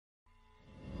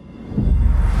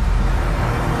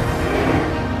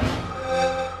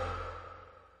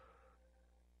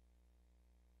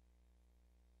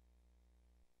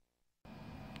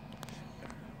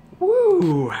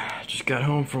Just got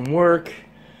home from work.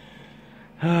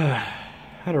 Had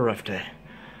a rough day.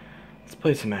 Let's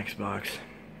play some Xbox.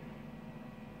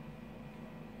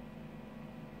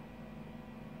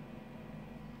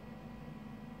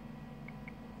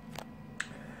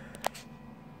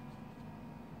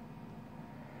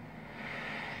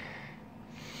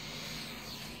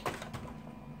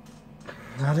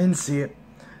 I didn't see it.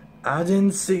 I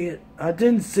didn't see it. I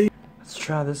didn't see it. Let's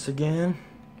try this again.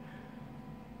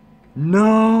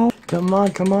 No! Come on,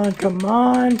 come on, come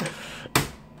on!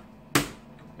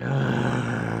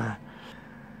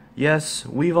 Yes,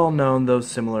 we've all known those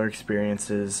similar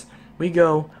experiences. We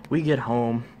get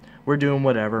home, we're doing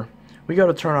whatever. We go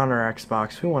to turn on our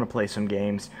Xbox, we want to play some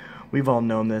games. We've all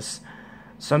known this.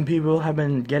 Some people have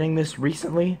been getting this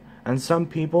recently, and some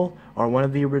people are one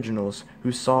of the originals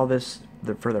who saw this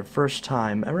for the first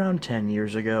time around 10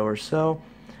 years ago or so.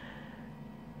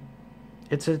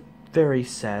 It's a very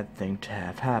sad thing to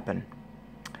have happen.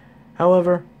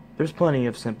 However, there's plenty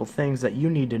of simple things that you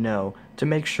need to know to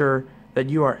make sure that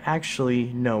you are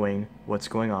actually knowing what's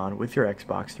going on with your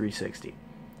Xbox 360.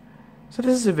 So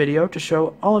this is a video to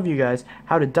show all of you guys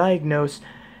how to diagnose,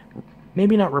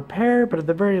 maybe not repair, but at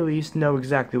the very least know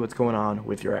exactly what's going on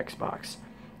with your Xbox.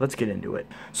 Let's get into it.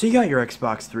 So you got your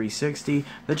Xbox 360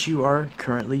 that you are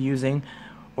currently using,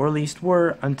 or at least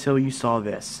were until you saw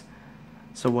this.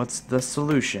 So what's the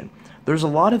solution? There's a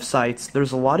lot of sites,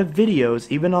 there's a lot of videos,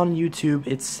 even on YouTube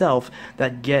itself,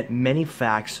 that get many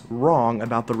facts wrong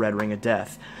about the red ring of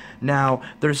death. Now,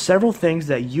 there's several things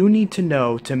that you need to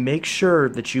know to make sure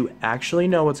that you actually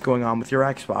know what's going on with your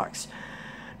Xbox.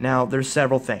 Now, there's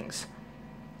several things.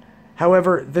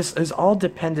 However, this is all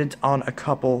dependent on a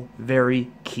couple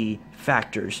very key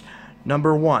factors.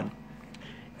 Number one,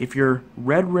 if your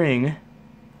red ring,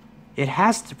 it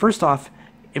has to, first off,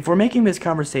 if we're making this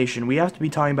conversation, we have to be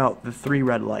talking about the 3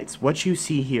 red lights. What you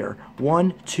see here.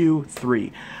 1, 2,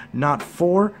 3. Not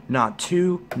 4, not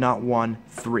 2, not 1,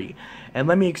 3. And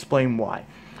let me explain why.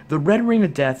 The red ring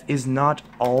of death is not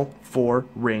all 4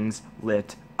 rings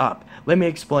lit up. Let me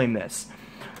explain this.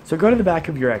 So go to the back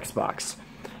of your Xbox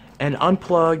and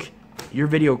unplug your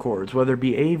video cords, whether it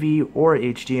be AV or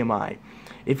HDMI.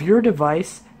 If your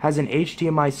device has an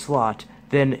HDMI slot,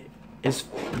 then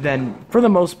for the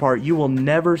most part you will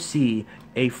never see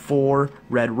a 4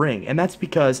 red ring, and that's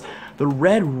because the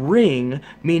red ring,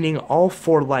 meaning all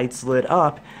 4 lights lit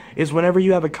up, is whenever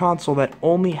you have a console that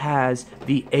only has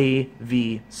the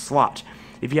AV slot.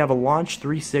 If you have a launch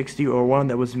 360 or one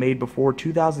that was made before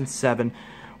 2007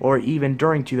 or even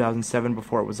during 2007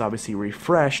 before it was obviously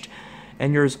refreshed,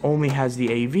 and yours only has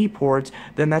the AV ports,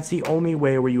 then that's the only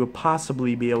way where you would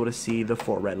possibly be able to see the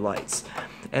 4 red lights.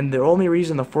 And the only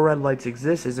reason the 4 red lights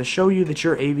exist is to show you that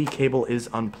your AV cable is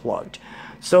unplugged.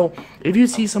 So, if you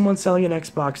see someone selling an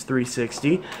Xbox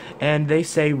 360 and they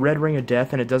say red ring of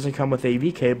death and it doesn't come with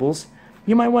AV cables,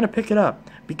 you might want to pick it up,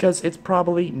 because it's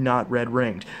probably not red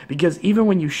ringed. Because even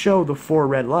when you show the 4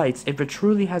 red lights, if it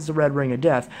truly has the red ring of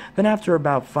death, then after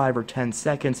about 5 or 10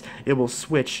 seconds, it will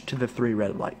switch to the 3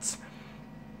 red lights.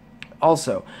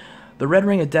 Also, the red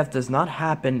ring of death does not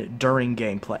happen during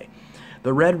gameplay.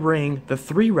 The red ring, the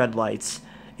 3 red lights,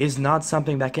 is not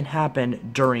something that can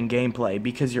happen during gameplay,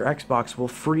 because your Xbox will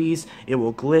freeze, it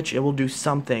will glitch, it will do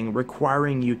something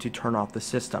requiring you to turn off the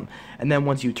system. And then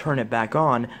once you turn it back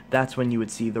on, that's when you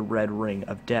would see the red ring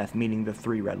of death, meaning the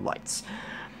 3 red lights.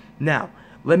 Now,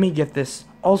 let me get this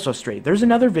also straight. There's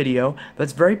another video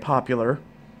that's very popular,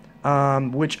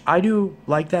 which I do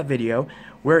like that video,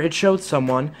 where it showed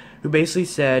someone who basically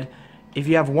said, if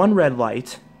you have 1 red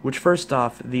light, which first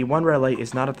off, the 1 red light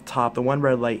is not at the top, the 1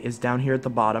 red light is down here at the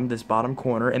bottom, this bottom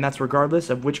corner, and that's regardless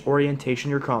of which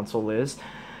orientation your console is,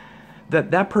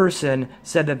 that person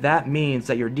said that means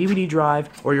that your DVD drive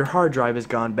or your hard drive has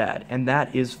gone bad, and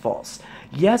that is false.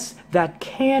 Yes, that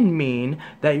can mean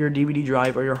that your DVD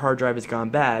drive or your hard drive has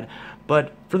gone bad,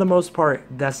 but for the most part,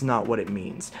 that's not what it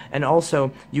means. And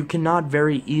also, you cannot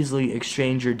very easily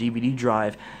exchange your DVD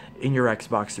drive in your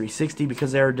Xbox 360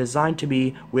 because they are designed to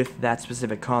be with that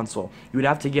specific console. You would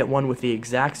have to get one with the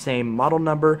exact same model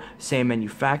number, same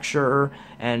manufacturer,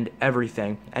 and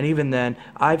everything. And even then,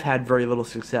 I've had very little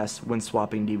success when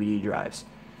swapping DVD drives.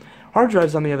 Hard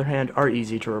drives, on the other hand, are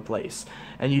easy to replace.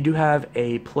 And you do have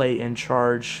a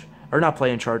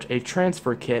a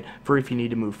transfer kit for if you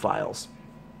need to move files.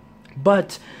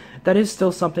 But that is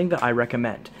still something that I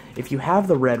recommend. If you have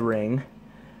the red ring,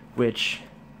 which,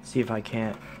 see if I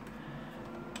can't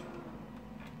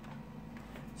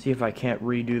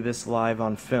redo this live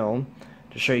on film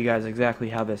to show you guys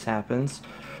exactly how this happens.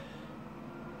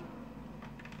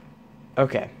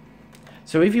 Okay,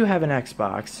 so if you have an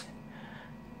Xbox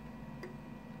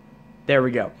There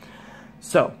we go.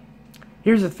 So,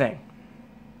 here's the thing.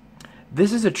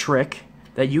 This is a trick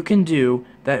that you can do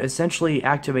that essentially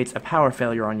activates a power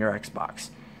failure on your Xbox.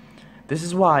 This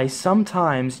is why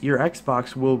sometimes your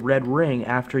Xbox will red ring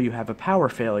after you have a power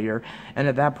failure, and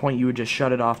at that point you would just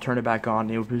shut it off, turn it back on,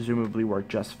 and it would presumably work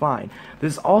just fine.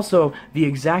 This is also the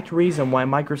exact reason why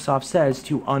Microsoft says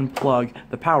to unplug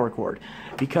the power cord.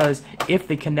 Because if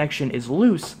the connection is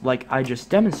loose, like I just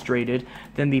demonstrated,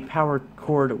 then the power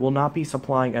cord will not be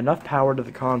supplying enough power to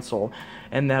the console,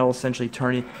 and that will essentially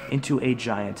turn it into a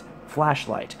giant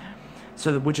flashlight.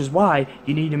 So, which is why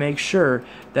you need to make sure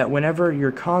that whenever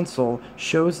your console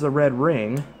shows the red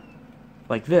ring,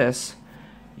 like this,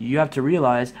 you have to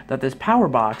realize that this power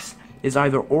box is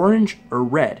either orange or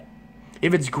red.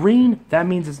 If it's green, that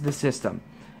means it's the system.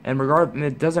 And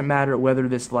it doesn't matter whether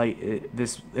this light,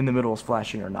 this in the middle is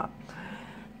flashing or not.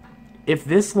 If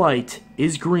this light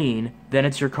is green, then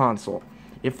it's your console.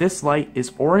 If this light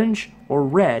is orange or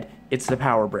red, it's the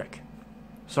power brick.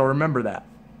 So remember that.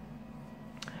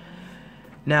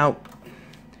 Now,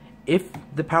 if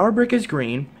the power brick is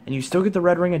green and you still get the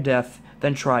red ring of death,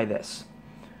 then try this.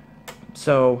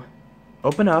 So,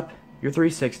 open up your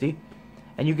 360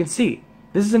 and you can see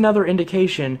this is another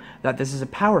indication that this is a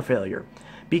power failure,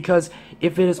 because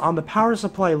if it is on the power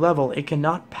supply level, it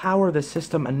cannot power the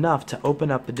system enough to open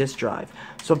up the disk drive.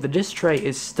 So if the disk tray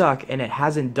is stuck and it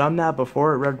hasn't done that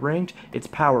before it red ringed, it's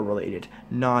power related,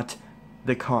 not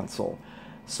the console.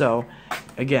 So,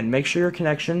 again, make sure your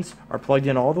connections are plugged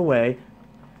in all the way,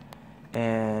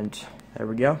 and there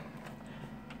we go.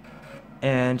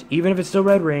 And even if it still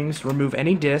red rings, remove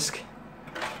any disk,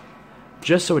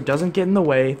 just so it doesn't get in the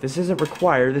way. This isn't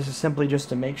required, this is simply just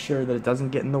to make sure that it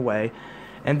doesn't get in the way.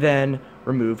 And then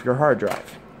remove your hard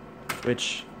drive,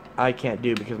 which I can't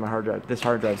do because this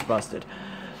hard drive's busted.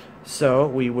 So,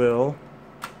 we will...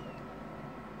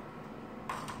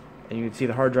 And you can see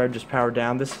the hard drive just powered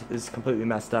down. This is completely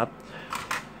messed up.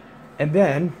 And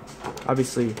then,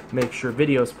 obviously, make sure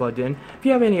video is plugged in. If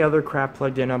you have any other crap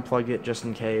plugged in, unplug it just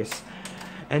in case.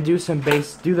 And do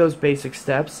those basic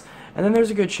steps. And then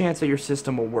there's a good chance that your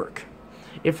system will work.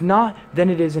 If not, then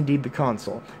it is indeed the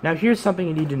console. Now here's something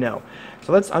you need to know.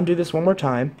 So let's undo this one more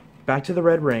time. Back to the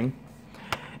red ring.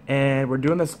 And we're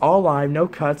doing this all live, no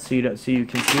cuts, so you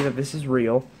can see that this is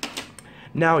real.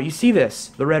 Now, you see this,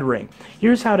 the red ring.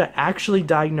 Here's how to actually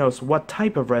diagnose what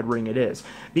type of red ring it is.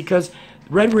 Because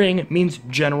red ring means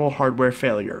general hardware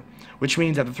failure, which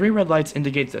means that the 3 red lights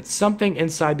indicates that something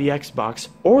inside the Xbox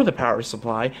or the power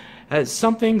supply,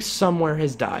 something somewhere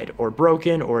has died, or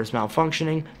broken, or is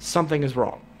malfunctioning, something is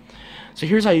wrong. So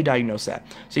here's how you diagnose that.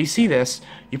 So you see this,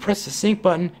 you press the sync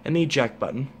button and the eject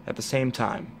button at the same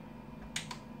time.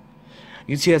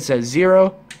 You can see that says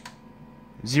 0,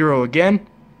 0 again,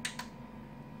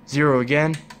 0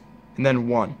 again, and then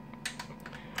 1.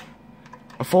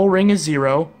 A full ring is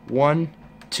 0, 1,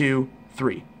 2,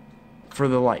 3 for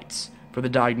the lights, for the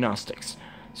diagnostics.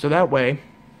 So that way,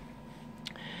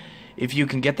 if you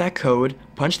can get that code,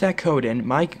 punch that code in.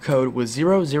 My code was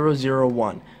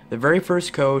 0001, the very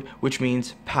first code, which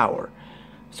means power.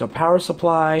 So power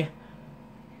supply,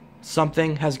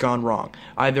 something has gone wrong.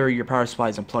 Either your power supply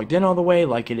isn't plugged in all the way,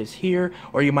 like it is here,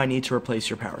 or you might need to replace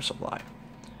your power supply.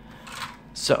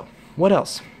 So, what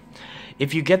else?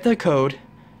 If you get the code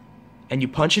and you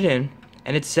punch it in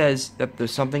and it says that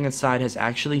there's something inside has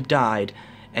actually died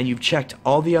and you've checked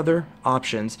all the other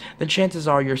options, then chances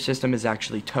are your system is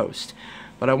actually toast.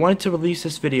 But I wanted to release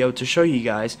this video to show you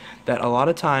guys that a lot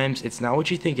of times it's not what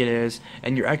you think it is,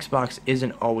 and your Xbox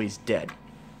isn't always dead.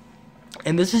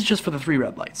 And this is just for the 3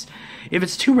 red lights. If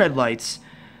it's 2 red lights,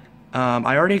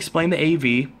 I already explained the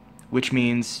AV, which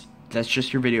means that's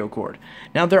just your video cord.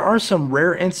 Now there are some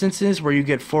rare instances where you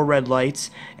get 4 red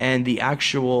lights and the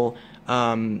actual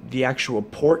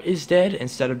port is dead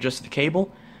instead of just the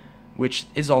cable, which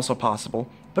is also possible,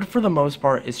 but for the most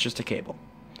part it's just a cable.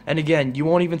 And again, you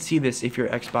won't even see this if your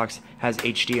Xbox has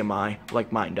HDMI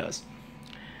like mine does.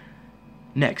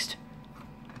 Next,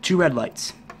 2 red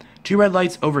lights. 2 red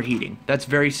lights overheating. That's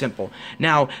very simple.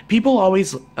 Now, people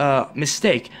always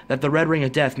mistake that the red ring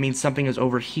of death means something is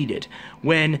overheated,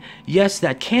 when, yes,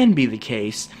 that can be the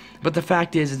case, but the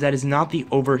fact is that is not the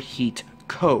overheat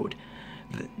code.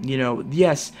 You know,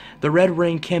 yes, the red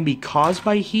ring can be caused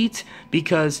by heat,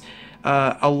 because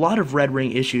a lot of red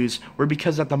ring issues were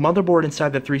because that the motherboard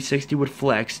inside the 360 would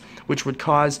flex, which would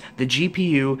cause the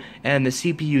GPU and the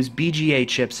CPU's BGA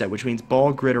chipset, which means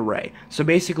ball grid array. So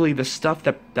basically the stuff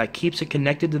that keeps it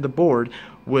connected to the board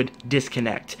would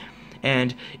disconnect.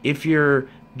 And if your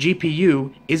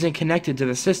GPU isn't connected to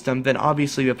the system, then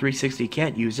obviously the 360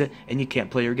 can't use it and you can't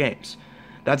play your games.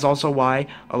 That's also why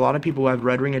a lot of people who have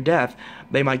red ring of death,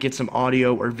 they might get some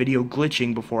audio or video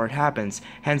glitching before it happens.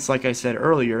 Hence, like I said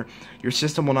earlier, your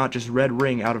system will not just red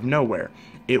ring out of nowhere.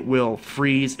 It will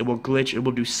freeze, it will glitch, it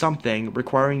will do something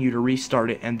requiring you to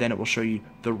restart it, and then it will show you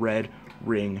the red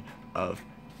ring of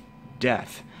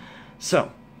death.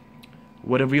 So,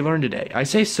 what have we learned today? I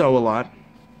say so a lot.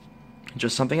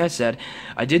 Just something I said.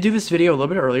 I did do this video a little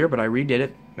bit earlier, but I redid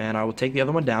it, and I will take the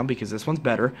other one down because this one's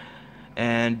better,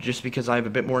 and just because I have a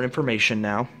bit more information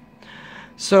now.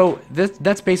 So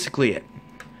that's basically it.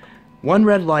 One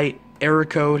red light, error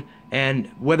code, and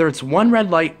whether it's one red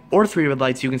light or 3 red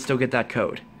lights, you can still get that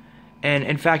code. And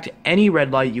in fact, any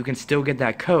red light, you can still get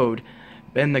that code,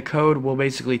 and the code will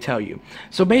basically tell you.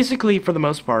 So basically, for the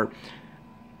most part,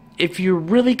 if you're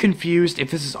really confused,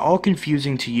 if this is all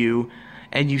confusing to you,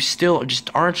 and you still just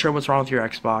aren't sure what's wrong with your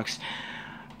Xbox,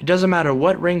 it doesn't matter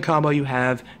what ring combo you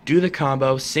have, do the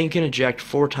combo, sync and eject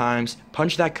 4 times,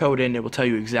 punch that code in, it will tell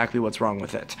you exactly what's wrong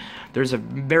with it. There's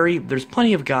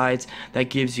plenty of guides that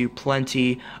gives you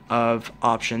plenty of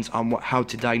options on how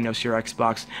to diagnose your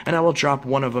Xbox, and I will drop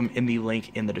one of them in the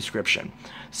link in the description.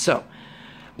 So,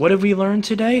 what have we learned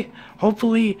today?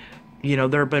 Hopefully, you know,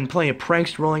 there have been plenty of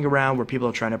pranks rolling around where people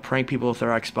are trying to prank people with their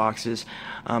Xboxes.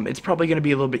 It's probably going to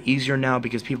be a little bit easier now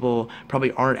because people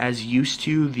probably aren't as used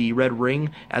to the red ring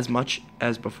as much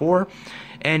as before.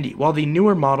 And while the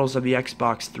newer models of the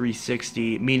Xbox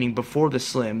 360, meaning before the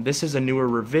Slim, this is a newer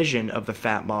revision of the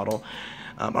fat model,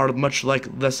 are much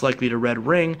less likely to red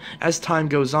ring. As time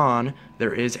goes on,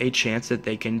 there is a chance that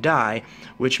they can die,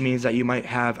 which means that you might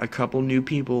have a couple new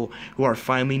people who are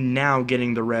finally now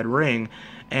getting the red ring,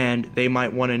 and they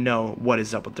might want to know what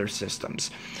is up with their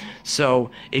systems. So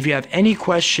if you have any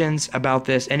questions about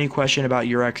this, any question about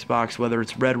your Xbox, whether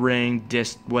it's red ring,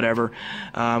 disk, whatever,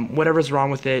 whatever's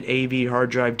wrong with it, AV,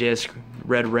 hard drive, disk,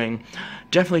 red ring,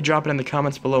 definitely drop it in the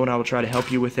comments below and I will try to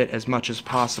help you with it as much as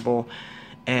possible.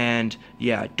 And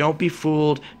yeah, don't be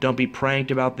fooled, don't be pranked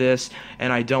about this,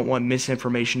 and I don't want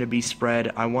misinformation to be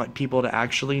spread. I want people to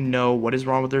actually know what is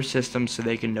wrong with their system so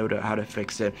they can know how to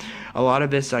fix it. A lot of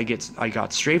this I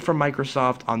got straight from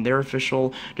Microsoft on their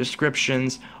official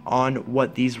descriptions on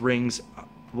what these rings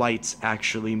lights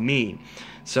actually mean.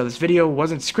 So this video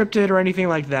wasn't scripted or anything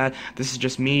like that. This is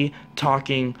just me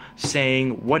talking,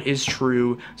 saying what is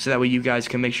true, so that way you guys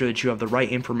can make sure that you have the right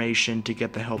information to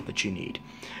get the help that you need.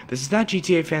 This is that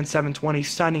GTA Fan 720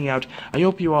 signing out. I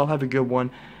hope you all have a good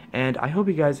one, and I hope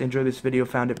you guys enjoyed this video,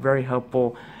 found it very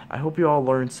helpful. I hope you all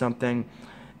learned something,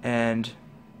 and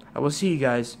I will see you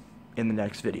guys in the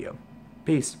next video.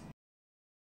 Peace.